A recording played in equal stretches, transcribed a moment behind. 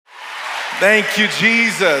Thank you,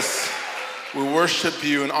 Jesus. We worship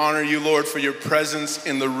you and honor you, Lord, for your presence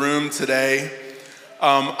in the room today.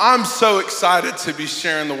 I'm so excited to be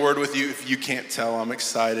sharing the word with you. If you can't tell, I'm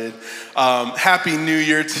excited. Happy New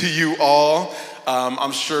Year to you all.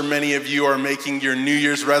 I'm sure many of you are making your New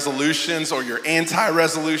Year's resolutions or your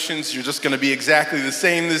anti-resolutions. You're just going to be exactly the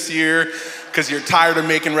same this year because you're tired of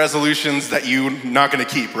making resolutions that you're not going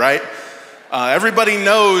to keep, right? Everybody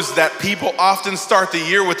knows that people often start the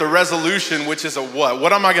year with a resolution, which is a what?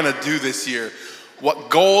 What am I going to do this year? What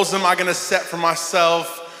goals am I going to set for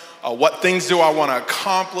myself? What things do I want to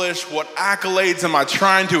accomplish? What accolades am I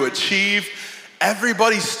trying to achieve?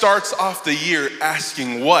 Everybody starts off the year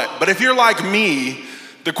asking what. But if you're like me,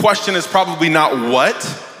 the question is probably not what,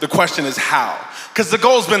 the question is how. Because the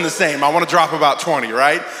goal's been the same. I want to drop about 20,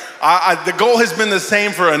 right? The goal has been the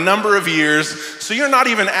same for a number of years, so you're not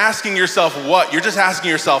even asking yourself what, you're just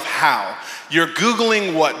asking yourself how. You're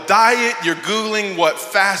Googling what diet, you're Googling what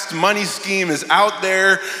fast money scheme is out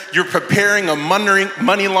there, you're preparing a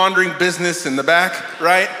money laundering business in the back,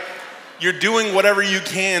 right? You're doing whatever you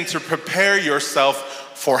can to prepare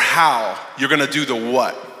yourself for how you're gonna do the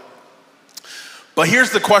what. But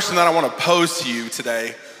here's the question that I wanna pose to you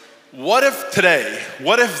today. What if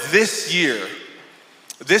this year,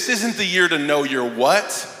 this isn't the year to know your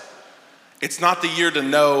what, it's not the year to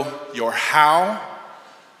know your how,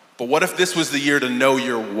 but what if this was the year to know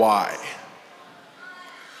your why?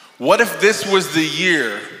 What if this was the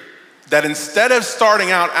year that instead of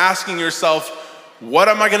starting out asking yourself, what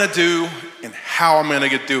am I gonna do and how am I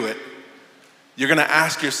gonna do it, you're gonna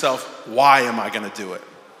ask yourself, why am I gonna do it?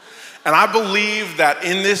 And I believe that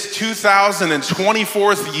in this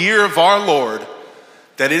 2024th year of our Lord,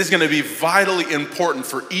 that it is gonna be vitally important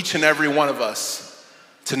for each and every one of us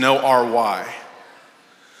to know our why.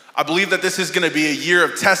 I believe that this is gonna be a year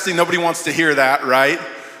of testing. Nobody wants to hear that, right?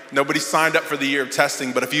 Nobody signed up for the year of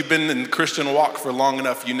testing, but if you've been in the Christian walk for long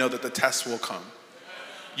enough, you know that the tests will come.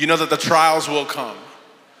 You know that the trials will come.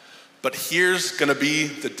 But here's gonna be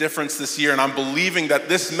the difference this year, and I'm believing that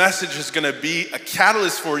this message is gonna be a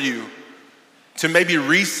catalyst for you to maybe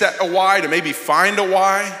reset a why, to maybe find a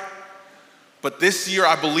why. But this year,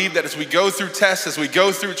 I believe that as we go through tests, as we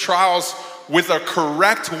go through trials with a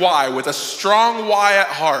correct why, with a strong why at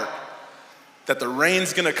heart, that the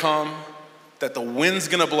rain's gonna come, that the wind's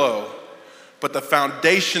gonna blow, but the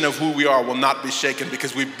foundation of who we are will not be shaken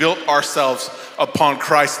because we built ourselves upon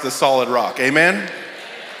Christ, the solid rock. Amen?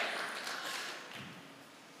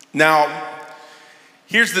 Now,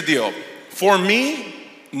 here's the deal. For me,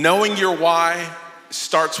 knowing your why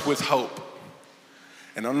starts with hope.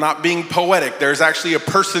 And I'm not being poetic. There's actually a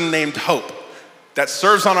person named Hope that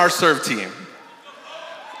serves on our serve team.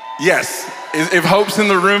 Yes, if Hope's in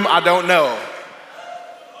the room, I don't know.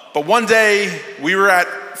 But one day, we were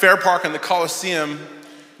at Fair Park in the Coliseum,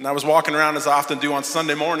 and I was walking around as I often do on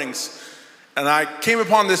Sunday mornings, and I came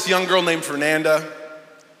upon this young girl named Fernanda.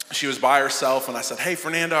 She was by herself, and I said, hey,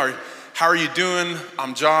 Fernanda, how are you doing?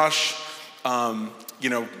 I'm Josh.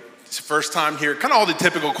 It's the first time here, kind of all the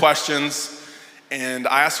typical questions. And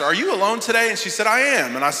I asked her, are you alone today? And she said, I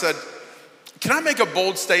am. And I said, can I make a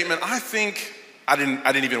bold statement? I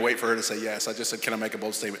didn't even wait for her to say yes. I just said, can I make a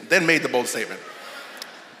bold statement? Then made the bold statement.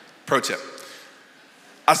 Pro tip.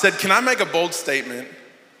 I said, can I make a bold statement?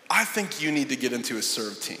 I think you need to get into a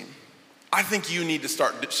serve team. I think you need to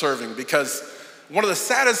start serving because one of the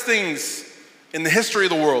saddest things in the history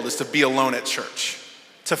of the world is to be alone at church,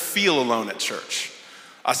 to feel alone at church.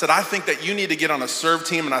 I said, I think that you need to get on a serve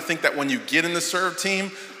team, and I think that when you get in the serve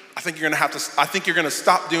team, I think you're gonna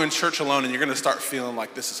stop doing church alone and you're gonna start feeling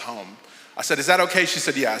like this is home. I said, is that okay? She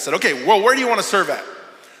said, yeah. I said, okay, well, where do you wanna serve at?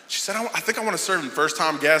 She said, I think I wanna serve in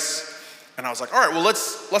first-time guests. And I was like, all right, well,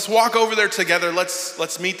 let's walk over there together.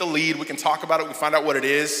 Let's meet the lead. We can talk about it. We find out what it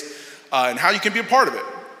is and how you can be a part of it.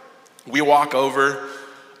 We walk over.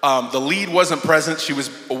 The lead wasn't present. She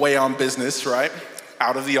was away on business, right?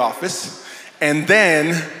 Out of the office. And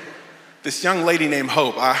then this young lady named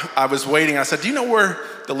Hope, I was waiting. I said, do you know where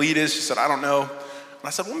the lead is? She said, I don't know. And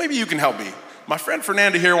I said, well, maybe you can help me. My friend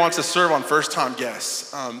Fernanda here wants to serve on first-time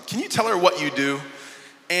guests. Can you tell her what you do?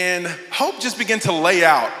 And Hope just began to lay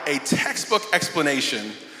out a textbook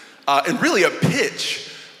explanation and really a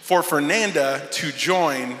pitch for Fernanda to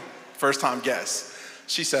join first-time guests.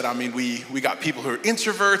 She said, we got people who are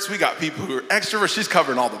introverts, we got people who are extroverts. She's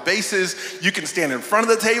covering all the bases. You can stand in front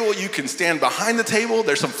of the table, you can stand behind the table.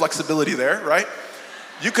 There's some flexibility there, right?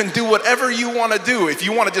 You can do whatever you want to do. If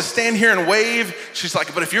you want to just stand here and wave, she's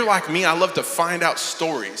like, but if you're like me, I love to find out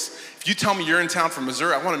stories. If you tell me you're in town from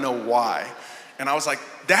Missouri, I want to know why. And I was like,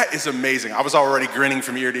 that is amazing. I was already grinning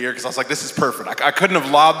from ear to ear because I was like, this is perfect. I couldn't have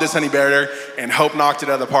lobbed this any better, and Hope knocked it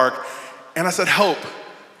out of the park. And I said, Hope,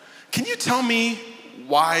 can you tell me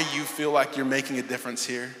why you feel like you're making a difference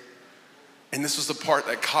here? And this was the part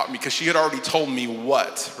that caught me because she had already told me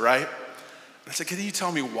what, right? I said, can you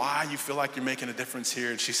tell me why you feel like you're making a difference here?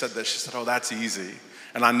 And she said this. She said, oh, that's easy.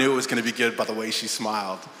 And I knew it was going to be good by the way she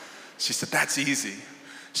smiled. She said, that's easy.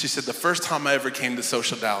 She said, the first time I ever came to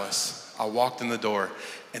Social Dallas, I walked in the door,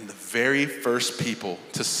 and the very first people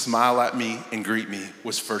to smile at me and greet me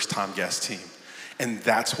was first-time guest team. And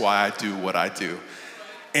that's why I do what I do.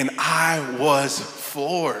 And I was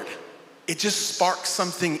floored. It just sparked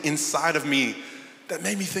something inside of me that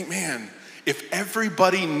made me think, man, if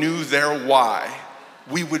everybody knew their why,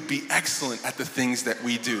 we would be excellent at the things that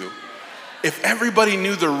we do. If everybody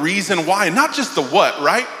knew the reason why, not just the what,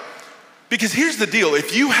 right? Because here's the deal.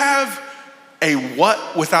 If you have a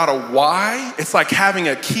what without a why, it's like having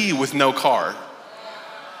a key with no card.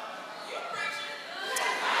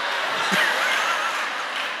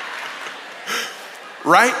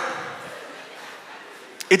 Right?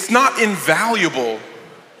 It's not invaluable,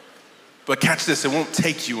 but catch this, it won't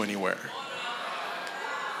take you anywhere.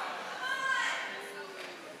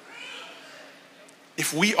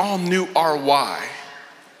 If we all knew our why,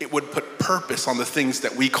 it would put purpose on the things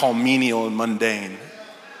that we call menial and mundane.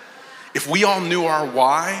 If we all knew our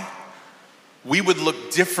why, we would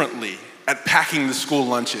look differently at packing the school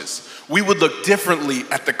lunches. We would look differently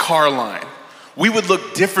at the car line. We would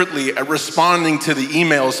look differently at responding to the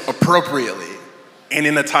emails appropriately and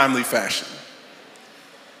in a timely fashion.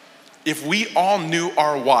 If we all knew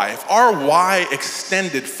our why, if our why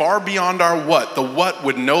extended far beyond our what, the what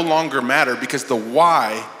would no longer matter because the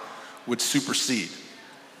why would supersede.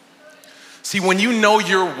 See, when you know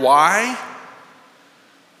your why,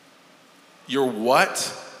 your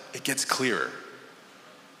what, it gets clearer.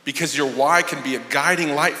 Because your why can be a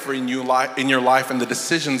guiding light for in your life and the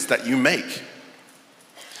decisions that you make.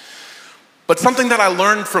 But something that I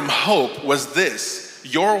learned from Hope was this: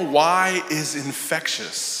 your why is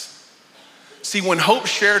infectious. See, when Hope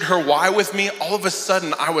shared her why with me, all of a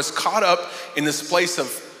sudden I was caught up in this place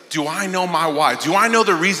of, do I know my why? Do I know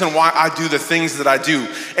the reason why I do the things that I do?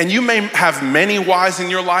 And you may have many whys in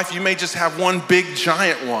your life. You may just have one big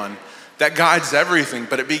giant one that guides everything,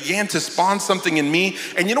 but it began to spawn something in me.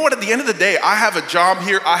 And you know what? At the end of the day, I have a job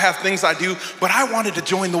here. I have things I do, but I wanted to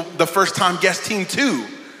join the first-time guest team too,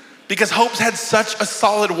 because Hope's had such a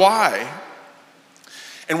solid why.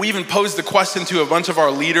 And we even posed the question to a bunch of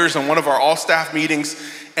our leaders in one of our all-staff meetings,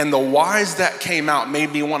 and the whys that came out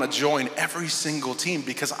made me want to join every single team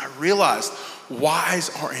because I realized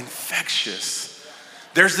whys are infectious.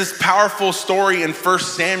 There's this powerful story in 1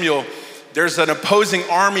 Samuel. There's an opposing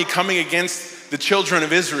army coming against the children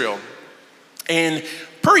of Israel. And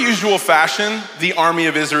per usual fashion, the army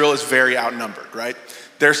of Israel is very outnumbered, right?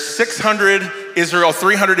 There's 300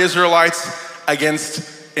 Israelites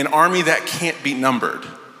against an army that can't be numbered.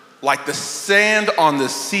 Like the sand on the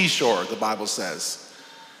seashore, the Bible says.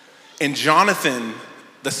 And Jonathan,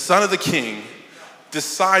 the son of the king,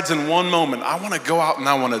 decides in one moment, I want to go out and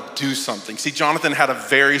I want to do something. See, Jonathan had a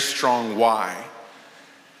very strong why.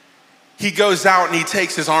 He goes out and he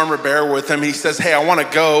takes his armor bearer with him. He says, hey, I want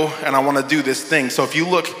to go and I want to do this thing. So if you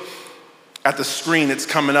look at the screen, it's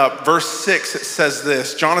coming up. Verse 6, it says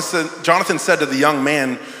this: Jonathan said to the young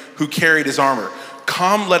man who carried his armor,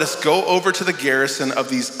 come, let us go over to the garrison of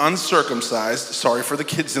these uncircumcised. Sorry for the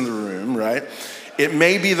kids in the room, right? It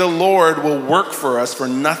may be the Lord will work for us, for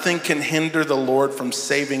nothing can hinder the Lord from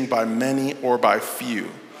saving by many or by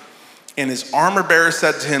few. And his armor bearer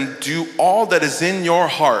said to him, do all that is in your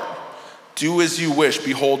heart. Do as you wish.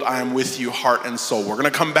 Behold, I am with you, heart and soul. We're going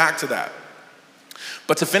to come back to that.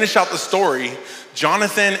 But to finish out the story,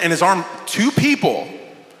 Jonathan and his army, 2 people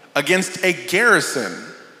against a garrison,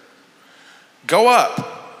 go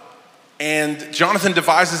up. And Jonathan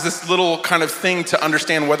devises this little kind of thing to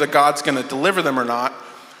understand whether God's going to deliver them or not.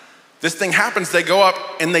 This thing happens, they go up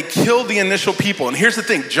and they kill the initial people. And here's the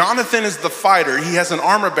thing, Jonathan is the fighter. He has an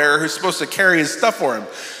armor bearer who's supposed to carry his stuff for him.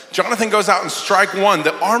 Jonathan goes out and strike one.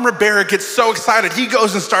 The armor bearer gets so excited, he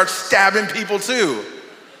goes and starts stabbing people too.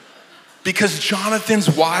 Because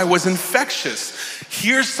Jonathan's why was infectious.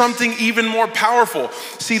 Here's something even more powerful.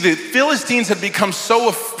 See, the Philistines had become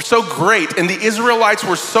so great and the Israelites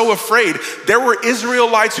were so afraid. There were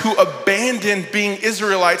Israelites who abandoned being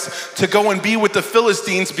Israelites to go and be with the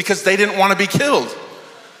Philistines because they didn't want to be killed.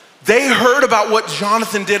 They heard about what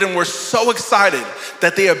Jonathan did and were so excited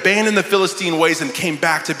that they abandoned the Philistine ways and came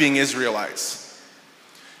back to being Israelites.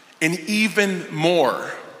 And even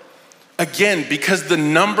more, Again, because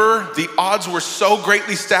the odds were so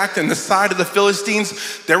greatly stacked on the side of the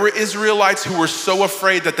Philistines, there were Israelites who were so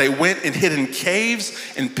afraid that they went and hid in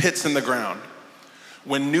caves and pits in the ground.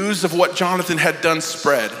 When news of what Jonathan had done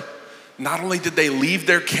spread, not only did they leave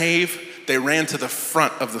their cave, they ran to the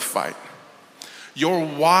front of the fight. Your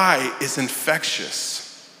why is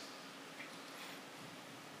infectious.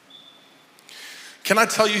 Can I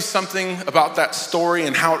tell you something about that story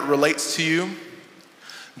and how it relates to you?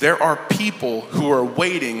 There are people who are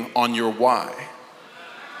waiting on your why.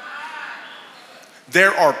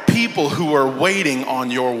 There are people who are waiting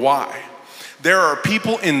on your why. There are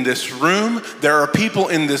people in this room, there are people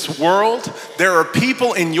in this world, there are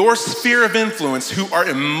people in your sphere of influence who are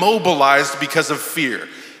immobilized because of fear.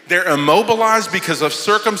 They're immobilized because of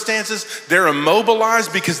circumstances. They're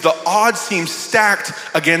immobilized because the odds seem stacked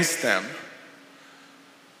against them.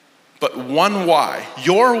 But one why,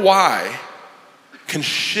 your why, can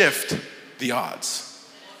shift the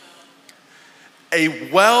odds.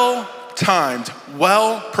 A well-timed,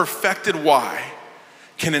 well-perfected why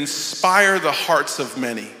can inspire the hearts of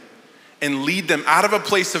many and lead them out of a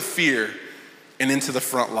place of fear and into the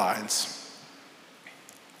front lines.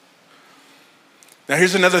 Now,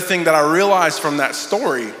 here's another thing that I realized from that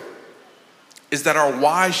story is that our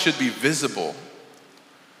why should be visible.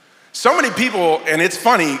 So many people, and it's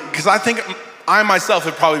funny because I think I myself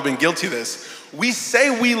have probably been guilty of this. We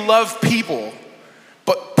say we love people,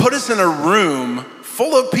 but put us in a room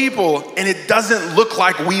full of people and it doesn't look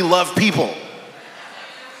like we love people.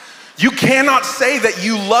 You cannot say that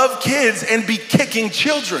you love kids and be kicking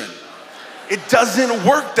children. It doesn't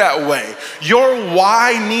work that way. Your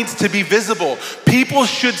why needs to be visible. People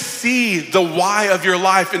should see the why of your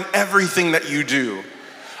life in everything that you do.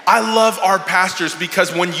 I love our pastors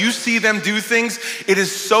because when you see them do things, it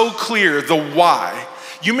is so clear the why.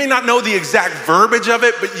 You may not know the exact verbiage of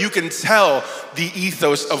it, but you can tell the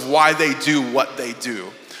ethos of why they do what they do.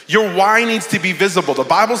 Your why needs to be visible. The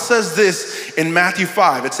Bible says this in Matthew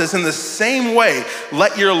 5. It says, in the same way,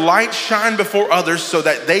 let your light shine before others so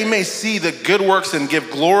that they may see the good works and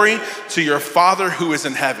give glory to your Father who is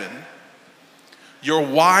in heaven. Your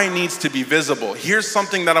why needs to be visible. Here's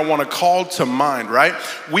something that I want to call to mind, right?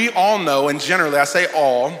 We all know, and generally, I say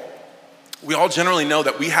all, we all generally know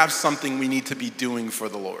that we have something we need to be doing for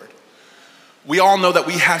the Lord. We all know that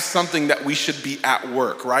we have something that we should be at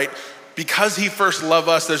work, right? Because he first loved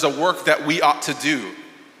us, there's a work that we ought to do.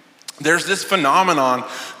 There's this phenomenon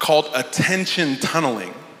called attention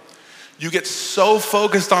tunneling. You get so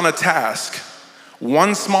focused on a task,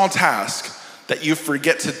 one small task, that you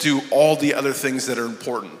forget to do all the other things that are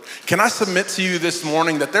important. Can I submit to you this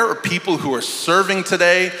morning that there are people who are serving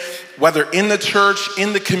today, whether in the church,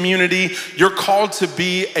 in the community, you're called to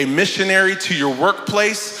be a missionary to your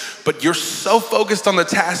workplace, but you're so focused on the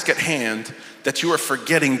task at hand that you are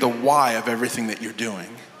forgetting the why of everything that you're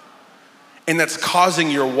doing. And that's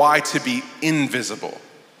causing your why to be invisible.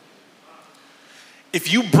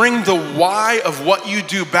 If you bring the why of what you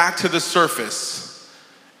do back to the surface,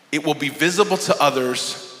 it will be visible to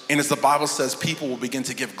others, and as the Bible says, people will begin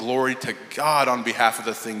to give glory to God on behalf of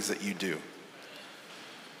the things that you do.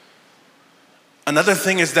 Another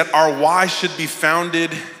thing is that our why should be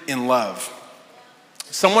founded in love.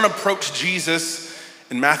 Someone approached Jesus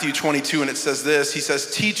in Matthew 22, and it says this. He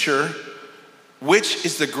says, "Teacher, which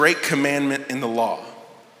is the great commandment in the law?"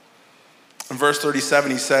 In verse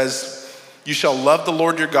 37, he says, "You shall love the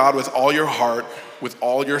Lord your God with all your heart, with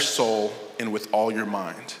all your soul, and with all your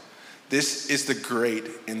mind. This is the great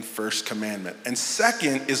and first commandment. And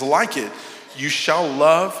second is like it, you shall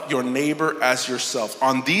love your neighbor as yourself.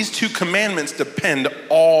 On these two commandments depend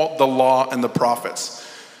all the law and the prophets."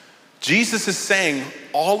 Jesus is saying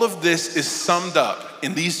all of this is summed up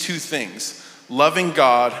in these two things, loving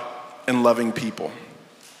God and loving people.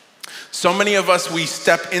 So many of us, we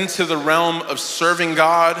step into the realm of serving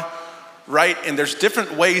God, right? And there's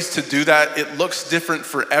different ways to do that. It looks different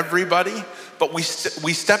for everybody, but we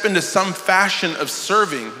step into some fashion of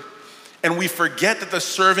serving, and we forget that the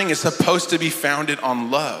serving is supposed to be founded on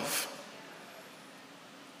love.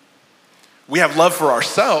 We have love for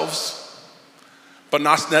ourselves, but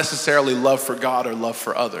not necessarily love for God or love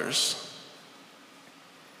for others.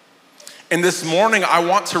 And this morning, I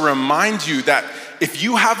want to remind you that if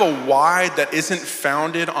you have a why that isn't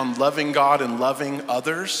founded on loving God and loving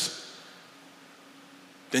others,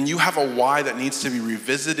 then you have a why that needs to be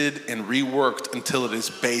revisited and reworked until it is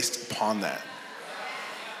based upon that.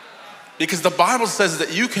 Because the Bible says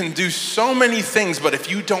that you can do so many things, but if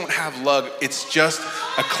you don't have love, it's just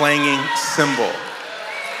a clanging cymbal.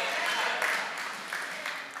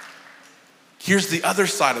 Here's the other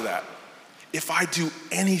side of that. if I do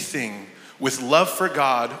anything with love for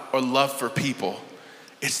God or love for people,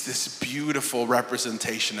 it's this beautiful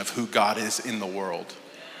representation of who God is in the world.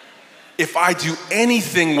 If I do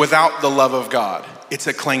anything without the love of God, it's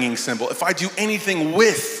a clanging cymbal. If I do anything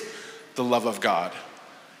with the love of God,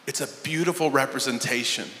 it's a beautiful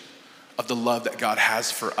representation of the love that God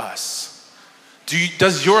has for us.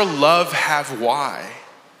 Does your love have why?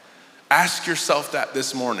 Ask yourself that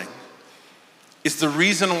this morning. Is the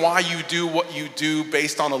reason why you do what you do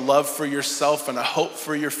based on a love for yourself and a hope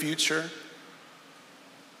for your future?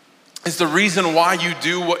 Is the reason why you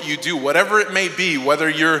do what you do, whatever it may be, whether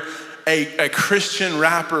you're a Christian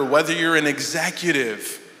rapper, whether you're an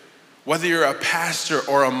executive, whether you're a pastor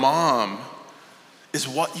or a mom, is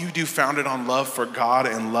what you do founded on love for God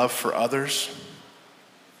and love for others?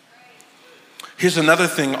 Here's another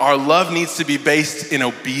thing. Our love needs to be based in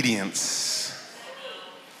obedience.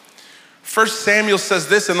 1 Samuel says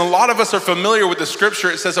this, and a lot of us are familiar with the scripture.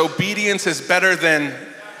 It says obedience is better than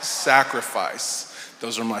sacrifice.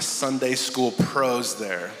 Those are my Sunday school pros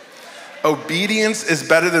there. Obedience is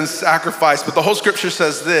better than sacrifice, but the whole scripture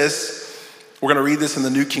says this. We're going to read this in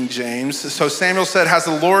the New King James. So Samuel said, has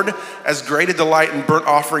the Lord as great a delight in burnt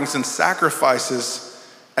offerings and sacrifices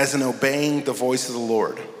as in obeying the voice of the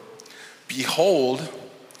Lord? Behold,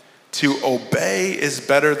 to obey is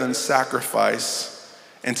better than sacrifice,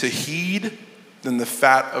 and to heed than the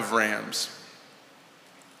fat of rams.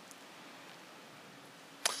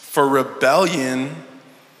 For rebellion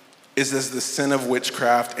is as the sin of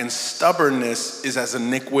witchcraft, and stubbornness is as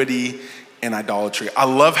iniquity and idolatry. I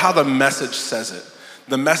love how the Message says it.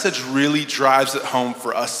 The Message really drives it home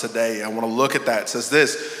for us today. I want to look at that. It says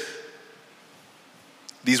this.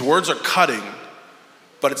 These words are cutting,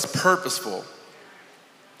 but it's purposeful.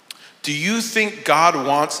 Do you think God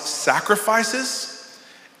wants sacrifices?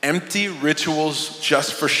 Empty rituals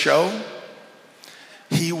just for show?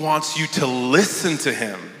 He wants you to listen to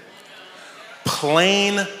him.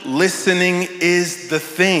 Plain listening is the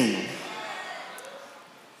thing.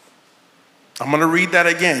 I'm gonna read that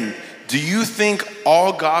again. Do you think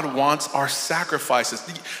all God wants are sacrifices?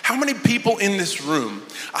 How many people in this room,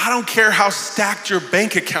 I don't care how stacked your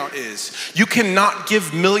bank account is, you cannot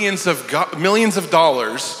give millions of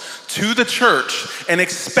dollars to the church and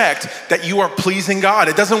expect that you are pleasing God.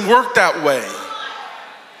 It doesn't work that way.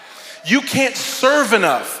 You can't serve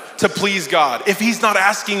enough to please God if he's not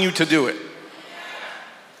asking you to do it.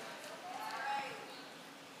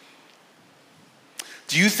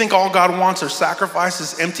 Do you think all God wants are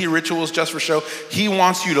sacrifices, empty rituals just for show? He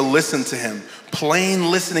wants you to listen to him.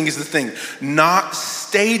 Plain listening is the thing, not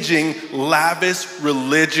staging lavish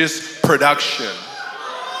religious production.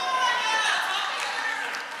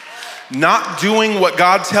 Not doing what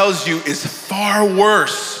God tells you is far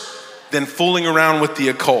worse than fooling around with the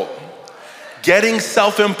occult. Getting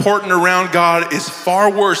self-important around God is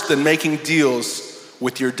far worse than making deals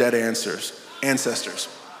with your dead ancestors.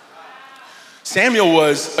 Samuel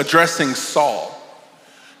was addressing Saul.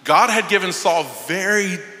 God had given Saul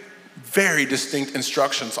very, very distinct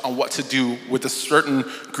instructions on what to do with a certain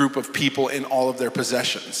group of people in all of their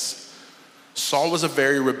possessions. Saul was a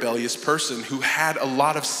very rebellious person who had a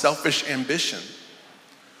lot of selfish ambition.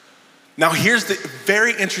 Now here's the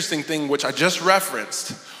very interesting thing which I just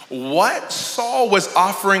referenced. What Saul was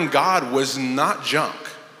offering God was not junk.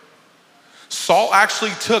 Saul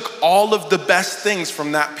actually took all of the best things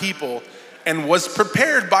from that people and was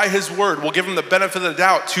prepared by his word. We'll give him the benefit of the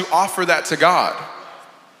doubt to offer that to God.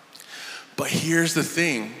 But here's the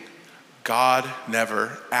thing, God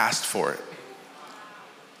never asked for it.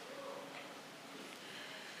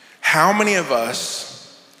 How many of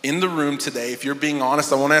us in the room today, if you're being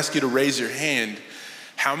honest, I want to ask you to raise your hand.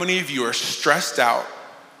 How many of you are stressed out?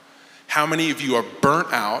 How many of you are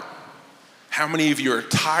burnt out? How many of you are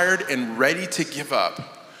tired and ready to give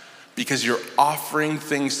up because you're offering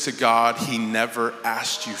things to God he never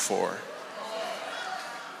asked you for?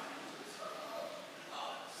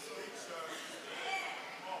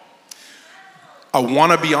 I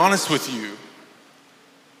want to be honest with you.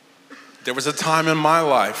 There was a time in my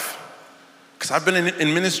life, because I've been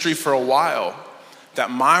in ministry for a while,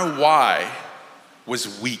 that my why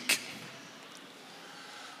was weak.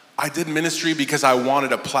 I did ministry because I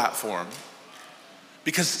wanted a platform.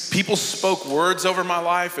 Because people spoke words over my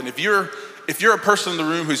life, and if you're a person in the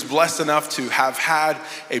room who's blessed enough to have had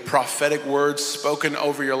a prophetic word spoken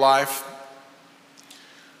over your life,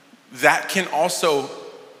 that can also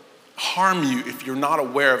harm you if you're not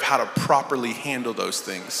aware of how to properly handle those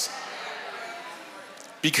things.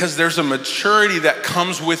 Because there's a maturity that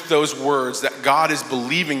comes with those words that God is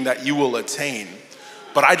believing that you will attain.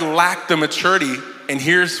 but I lacked the maturity, and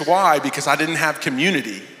here's why: because I didn't have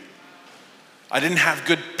community. I didn't have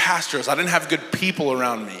good pastors. I didn't have good people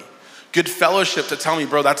around me, good fellowship to tell me,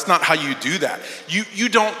 bro, that's not how you do that. You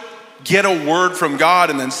don't get a word from God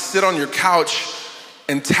and then sit on your couch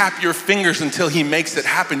and tap your fingers until he makes it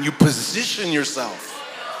happen. You position yourself.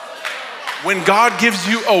 When God gives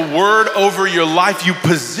you a word over your life, you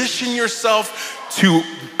position yourself to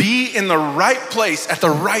be in the right place at the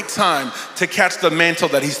right time to catch the mantle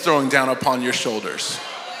that he's throwing down upon your shoulders.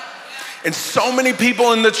 And so many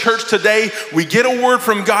people in the church today, we get a word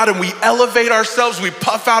from God and we elevate ourselves, we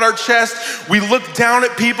puff out our chest, we look down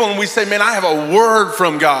at people and we say, man, I have a word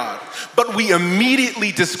from God. But we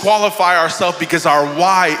immediately disqualify ourselves because our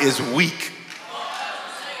why is weak.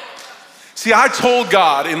 See, I told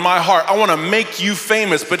God in my heart, I want to make you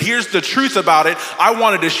famous, but here's the truth about it. I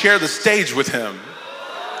wanted to share the stage with him.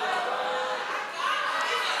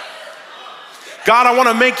 God, I want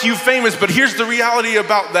to make you famous, but here's the reality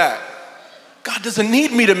about that. God doesn't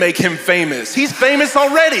need me to make him famous. He's famous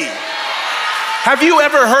already. Have you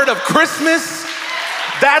ever heard of Christmas?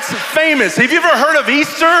 That's famous. Have you ever heard of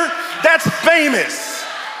Easter? That's famous.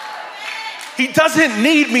 He doesn't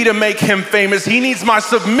need me to make him famous. He needs my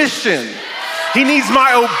submission. He needs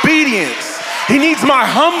my obedience. He needs my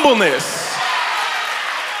humbleness.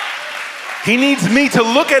 He needs me to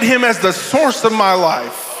look at him as the source of my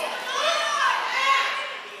life.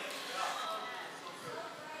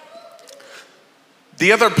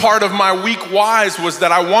 The other part of my weak whys was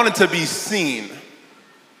that I wanted to be seen.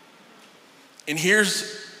 And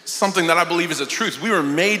here's something that I believe is a truth. We were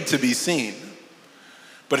made to be seen.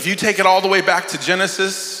 But if you take it all the way back to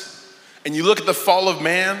Genesis and you look at the fall of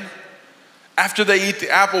man, after they eat the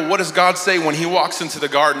apple, what does God say when he walks into the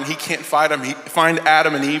garden? He can't find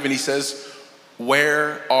Adam and Eve, and he says,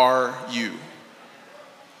 where are you?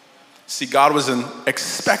 See, God wasn't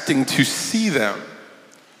expecting to see them,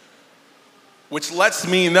 which lets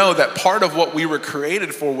me know that part of what we were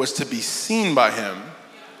created for was to be seen by him.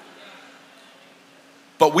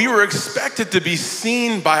 But we were expected to be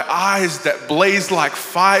seen by eyes that blaze like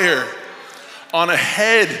fire, on a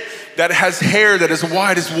head that has hair that is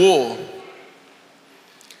white as wool.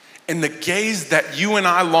 And the gaze that you and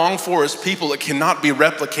I long for as people, it cannot be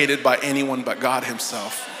replicated by anyone but God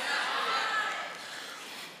himself.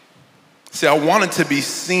 See, I wanted to be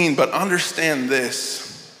seen, but understand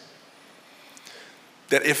this,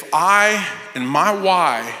 that if I and my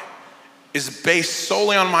why is based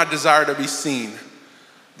solely on my desire to be seen,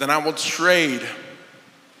 then I will trade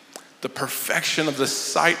the perfection of the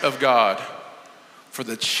sight of God for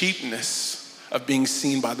the cheapness of being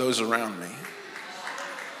seen by those around me.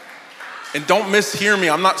 And don't mishear me.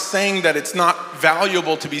 I'm not saying that it's not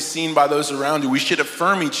valuable to be seen by those around you. We should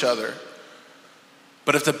affirm each other.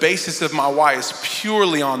 But if the basis of my why is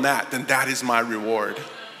purely on that, then that is my reward.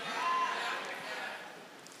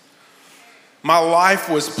 My life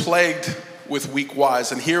was plagued with weak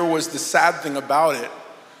whys, and here was the sad thing about it,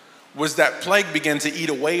 was that plague began to eat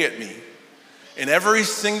away at me. And every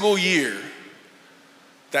single year,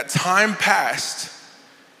 that time passed,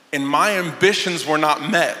 and my ambitions were not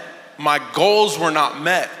met, my goals were not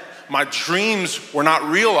met, my dreams were not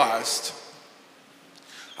realized,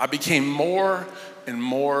 I became more and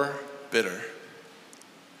more bitter.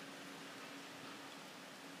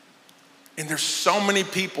 And there's so many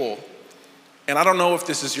people, and I don't know if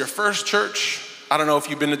this is your first church, I don't know if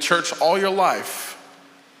you've been to church all your life,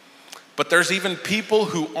 but there's even people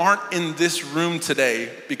who aren't in this room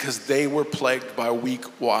today because they were plagued by weak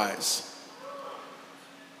whys.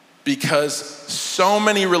 Because so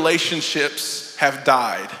many relationships have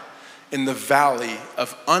died in the valley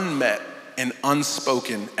of unmet and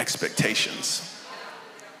unspoken expectations.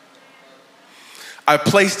 I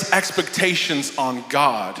placed expectations on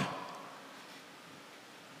God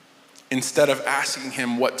instead of asking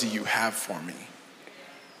him, what do you have for me?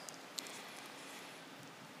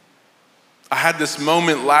 I had this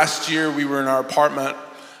moment last year. We were in our apartment.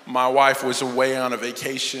 My wife was away on a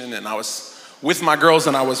vacation, and I was with my girls,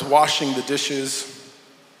 and I was washing the dishes.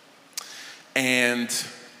 And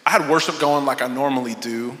I had worship going like I normally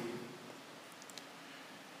do.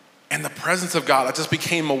 And the presence of God, I just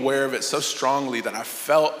became aware of it so strongly that I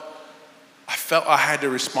felt I had to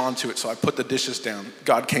respond to it, so I put the dishes down.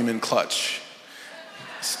 God came in clutch,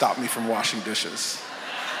 stopped me from washing dishes.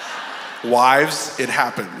 Wives, it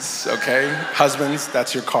happens, okay? Husbands,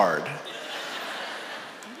 that's your card.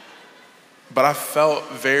 But I felt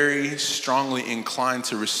very strongly inclined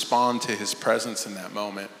to respond to his presence in that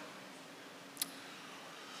moment.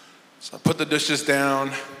 So I put the dishes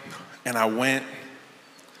down and I went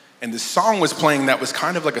And this song was playing that was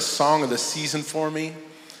kind of like a song of the season for me.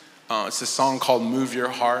 It's a song called Move Your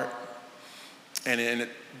Heart. And in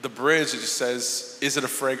the bridge, it just says, is it a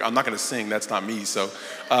fragrance? I'm not going to sing, that's not me. So,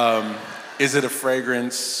 is it a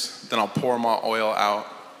fragrance? Then I'll pour my oil out.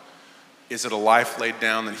 Is it a life laid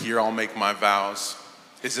down? Then here I'll make my vows.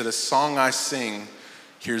 Is it a song I sing?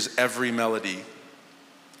 Here's every melody.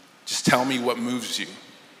 Just tell me what moves you.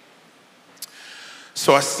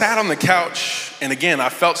 So I sat on the couch, and again, I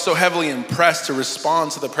felt so heavily impressed to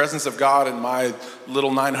respond to the presence of God in my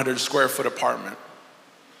little 900 square foot apartment.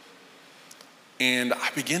 And I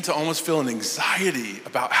began to almost feel an anxiety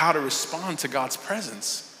about how to respond to God's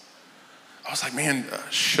presence. I was like, man,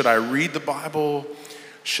 should I read the Bible?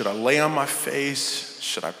 Should I lay on my face?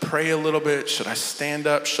 Should I pray a little bit? Should I stand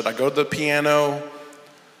up? Should I go to the piano?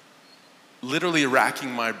 Literally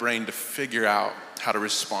racking my brain to figure out how to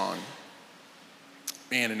respond.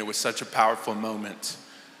 Man, and it was such a powerful moment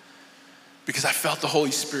because I felt the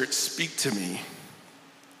Holy Spirit speak to me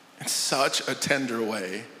in such a tender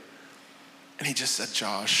way. And he just said,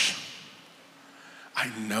 Josh, I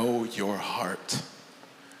know your heart.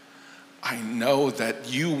 I know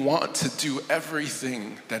that you want to do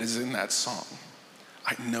everything that is in that song.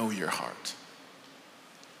 I know your heart.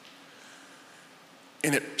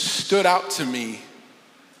 And it stood out to me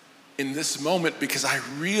in this moment because I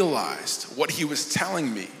realized what he was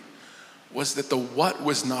telling me was that the what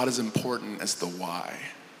was not as important as the why.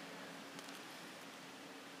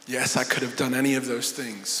 Yes, I could have done any of those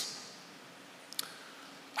things.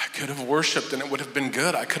 I could have worshiped and it would have been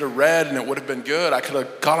good. I could have read and it would have been good. I could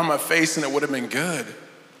have got on my face and it would have been good.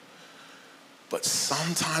 But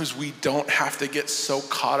sometimes we don't have to get so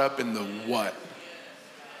caught up in the what.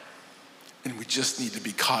 And we just need to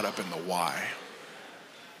be caught up in the why.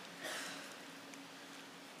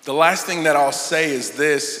 The last thing that I'll say is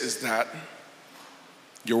this, is that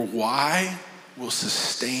your why will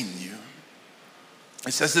sustain you.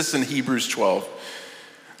 It says this in Hebrews 12.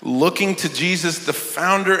 Looking to Jesus, the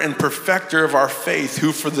founder and perfecter of our faith,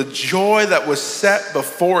 who for the joy that was set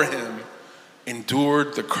before him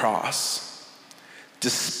endured the cross,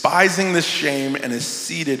 despising the shame, and is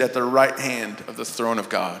seated at the right hand of the throne of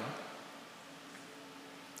God.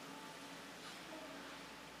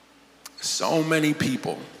 So many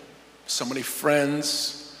people, so many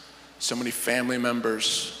friends, so many family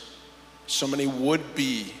members, so many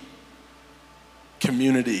would-be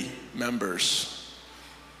community members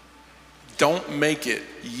don't make it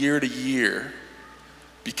year to year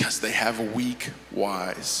because they have weak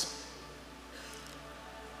whys.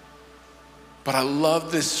 But I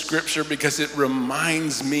love this scripture because it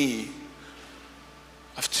reminds me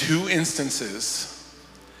of two instances.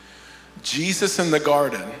 Jesus in the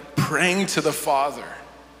garden praying to the Father,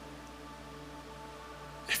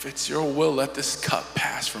 if it's your will, let this cup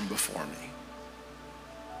pass from before me.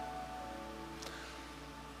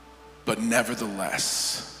 But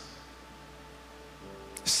nevertheless,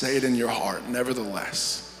 say it in your heart,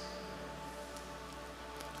 nevertheless,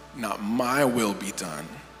 not my will be done,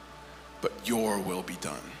 but your will be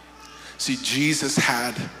done. See, Jesus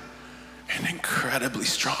had an incredibly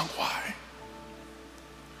strong why.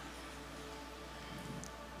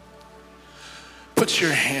 Put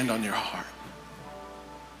your hand on your heart.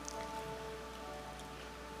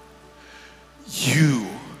 You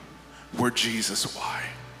were Jesus' why.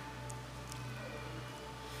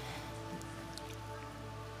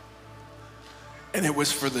 And it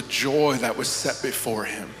was for the joy that was set before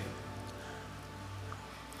him.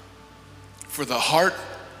 For the heart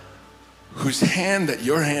whose hand that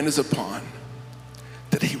your hand is upon,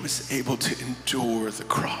 that he was able to endure the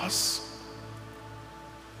cross.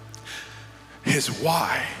 His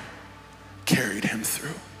why carried him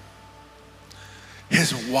through.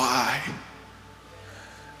 His why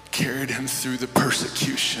carried him through the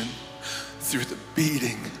persecution, through the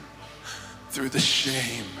beating, through the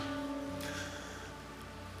shame.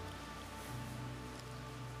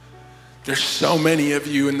 There's so many of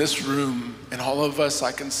you in this room, and all of us,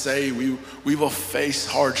 I can say, we will face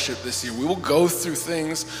hardship this year. We will go through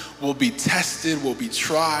things. We'll be tested. We'll be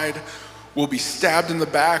tried. We'll be stabbed in the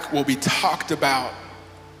back. We'll be talked about.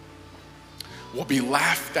 We'll be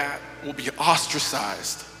laughed at. We'll be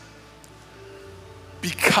ostracized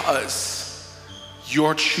because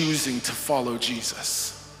you're choosing to follow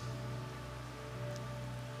Jesus.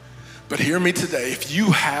 But hear me today, if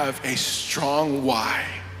you have a strong why,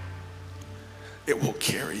 it will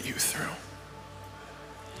carry you through.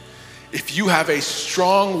 If you have a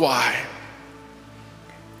strong why,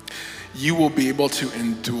 you will be able to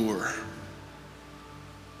endure.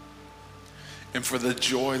 And for the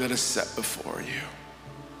joy that is set before you.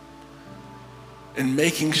 in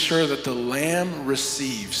making sure that the Lamb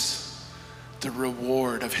receives the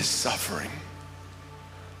reward of his suffering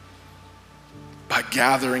by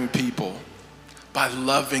gathering people, by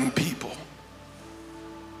loving people,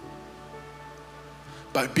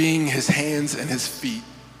 by being his hands and his feet.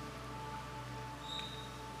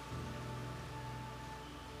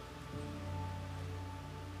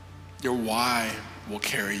 Your why will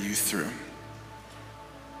carry you through.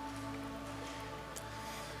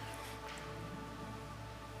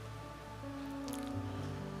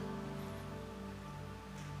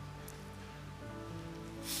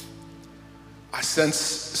 I sense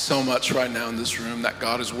so much right now in this room that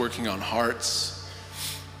God is working on hearts.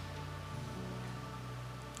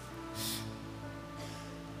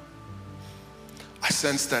 I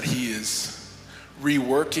sense that he is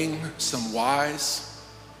reworking some whys.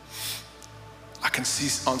 I can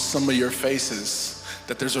see on some of your faces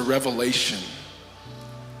that there's a revelation.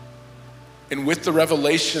 And with the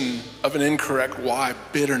revelation of an incorrect why,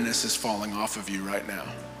 bitterness is falling off of you right now.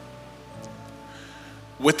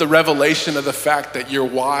 With the revelation of the fact that your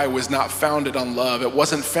why was not founded on love, it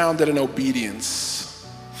wasn't founded in obedience.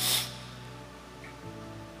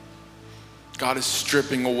 God is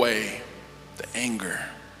stripping away the anger.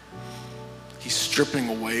 He's stripping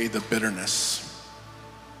away the bitterness.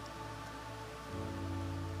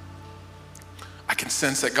 I can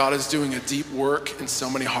sense that God is doing a deep work in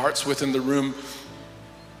so many hearts within the room.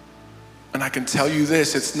 And I can tell you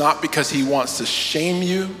this, it's not because he wants to shame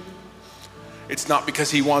you. It's not because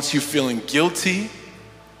he wants you feeling guilty,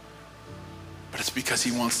 but it's because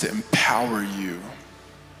he wants to empower you.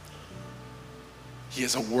 He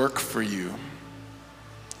has a work for you.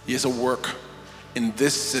 He has a work in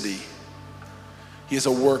this city. He has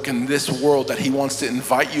a work in this world that he wants to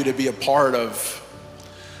invite you to be a part of.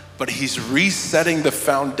 But he's resetting the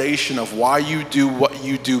foundation of why you do what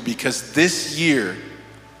you do, because this year,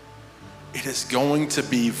 it is going to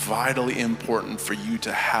be vitally important for you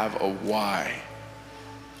to have a why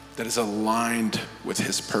that is aligned with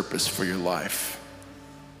his purpose for your life.